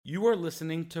You are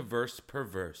listening to Verse per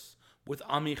Verse with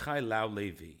Amichai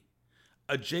Lau-Levi,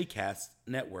 a JCast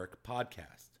Network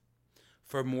podcast.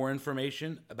 For more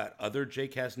information about other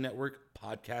JCast Network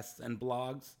podcasts and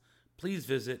blogs, please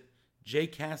visit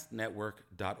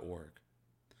jcastnetwork.org.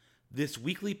 This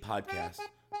weekly podcast,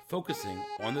 focusing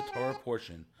on the Torah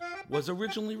portion, was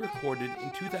originally recorded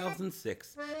in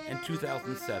 2006 and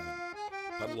 2007,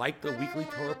 but like the weekly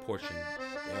Torah portion,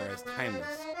 they are as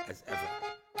timeless as ever.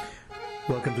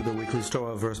 Welcome to the weekly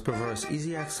Torah Verse per Verse,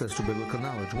 easy access to biblical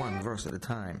knowledge, one verse at a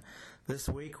time. This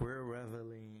week we're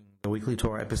reveling. The weekly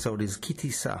Torah episode is Ki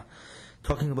Tisa,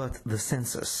 talking about the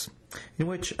census, in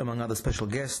which, among other special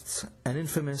guests, an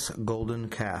infamous golden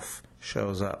calf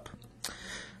shows up.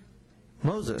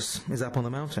 Moses is up on the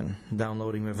mountain,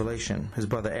 downloading revelation. His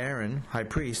brother Aaron, high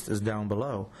priest, is down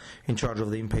below, in charge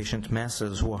of the impatient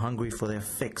masses who are hungry for their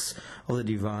fix of the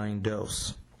divine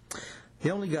dose. The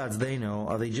only gods they know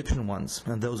are the Egyptian ones,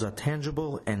 and those are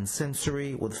tangible and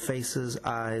sensory, with faces,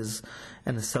 eyes,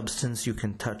 and a substance you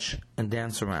can touch and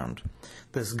dance around.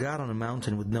 This god on a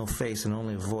mountain with no face and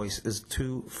only a voice is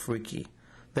too freaky.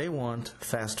 They want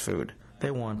fast food.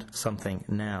 They want something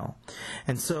now.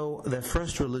 And so their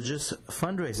first religious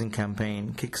fundraising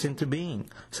campaign kicks into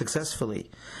being successfully,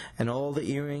 and all the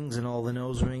earrings and all the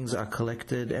nose rings are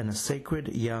collected, and a sacred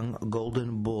young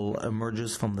golden bull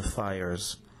emerges from the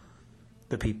fires.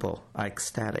 The people are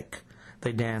ecstatic.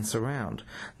 They dance around.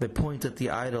 They point at the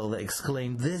idol. They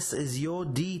exclaim, "This is your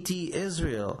deity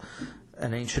Israel,"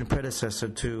 an ancient predecessor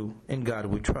to "In God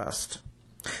We Trust."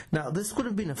 Now, this could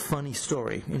have been a funny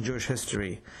story in Jewish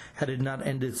history had it not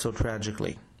ended so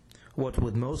tragically. What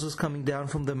with Moses coming down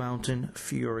from the mountain,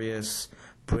 furious,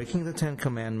 breaking the Ten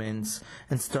Commandments,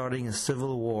 and starting a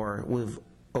civil war with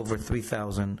over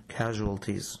 3,000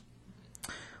 casualties.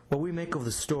 What we make of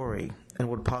the story, and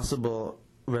what possible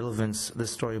relevance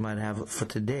this story might have for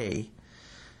today,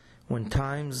 when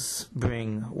times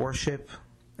bring worship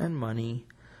and money,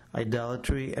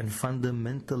 idolatry and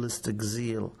fundamentalistic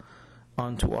zeal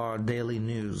onto our daily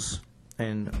news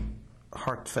and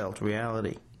heartfelt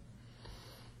reality.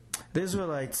 The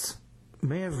Israelites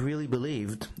may have really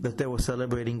believed that they were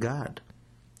celebrating God,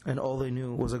 and all they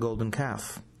knew was a golden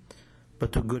calf.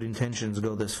 But do good intentions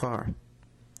go this far?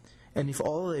 And if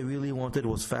all they really wanted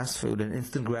was fast food and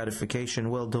instant gratification,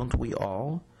 well, don't we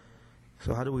all?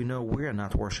 So how do we know we're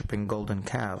not worshipping golden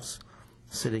calves,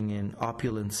 sitting in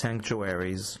opulent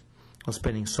sanctuaries, or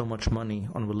spending so much money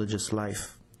on religious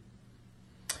life?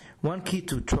 One key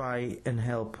to try and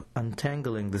help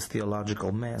untangling this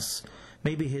theological mess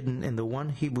may be hidden in the one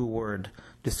Hebrew word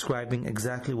describing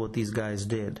exactly what these guys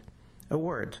did. A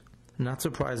word, not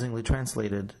surprisingly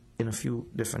translated in a few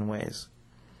different ways.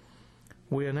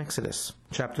 We're in Exodus,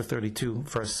 chapter 32,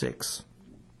 verse 6.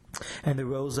 "And they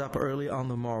rose up early on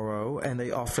the morrow, and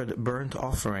they offered burnt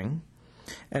offering,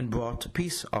 and brought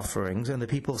peace offerings, and the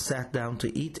people sat down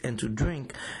to eat and to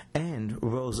drink, and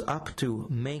rose up to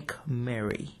make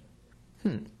merry."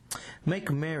 Make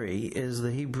merry is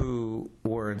the Hebrew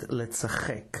word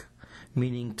letzachek,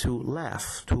 meaning to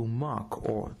laugh, to mock,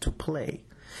 or to play.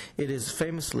 It is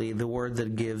famously the word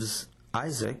that gives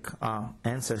Isaac, our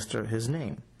ancestor, his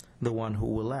name, the one who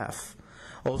will laugh.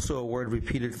 Also a word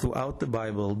repeated throughout the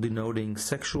Bible denoting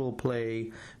sexual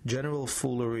play, general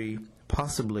foolery,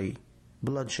 possibly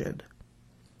bloodshed.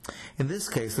 In this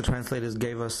case, the translators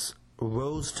gave us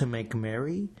rose to make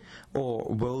merry, or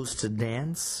rose to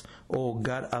dance, or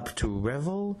got up to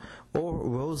revel, or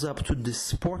rose up to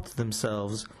disport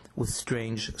themselves with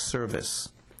strange service.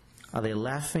 Are they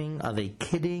laughing? Are they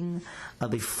kidding? Are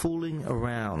they fooling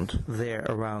around there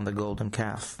around the golden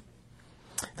calf?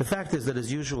 The fact is that,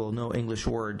 as usual, no English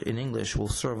word in English will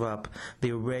serve up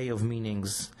the array of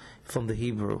meanings from the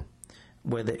Hebrew,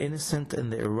 where the innocent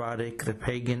and the erotic, the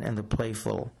pagan and the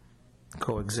playful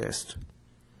coexist.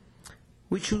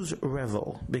 We choose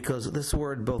revel because this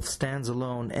word both stands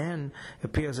alone and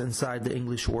appears inside the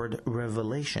English word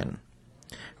revelation.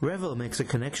 Revel makes a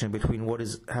connection between what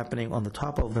is happening on the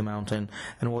top of the mountain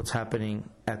and what's happening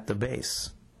at the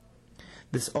base.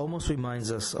 This almost reminds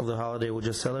us of the holiday we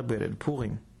just celebrated,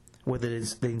 Purim, where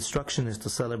the instruction is to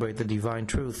celebrate the divine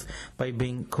truth by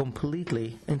being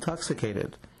completely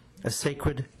intoxicated. A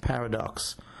sacred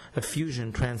paradox, a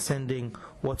fusion transcending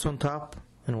what's on top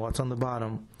and what's on the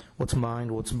bottom, what's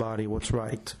mind, what's body, what's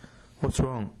right, what's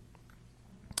wrong.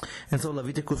 And so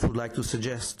Leviticus would like to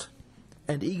suggest,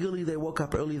 and eagerly they woke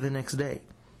up early the next day,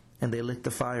 and they lit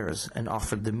the fires and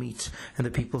offered the meat, and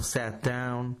the people sat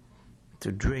down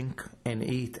to drink and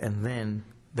eat, and then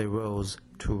they rose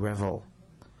to revel.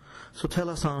 So tell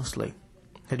us honestly,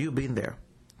 had you been there,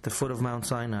 at the foot of Mount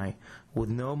Sinai, with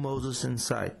no Moses in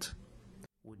sight,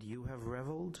 Would you have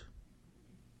reveled?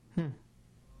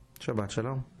 Shabbat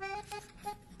Shalom.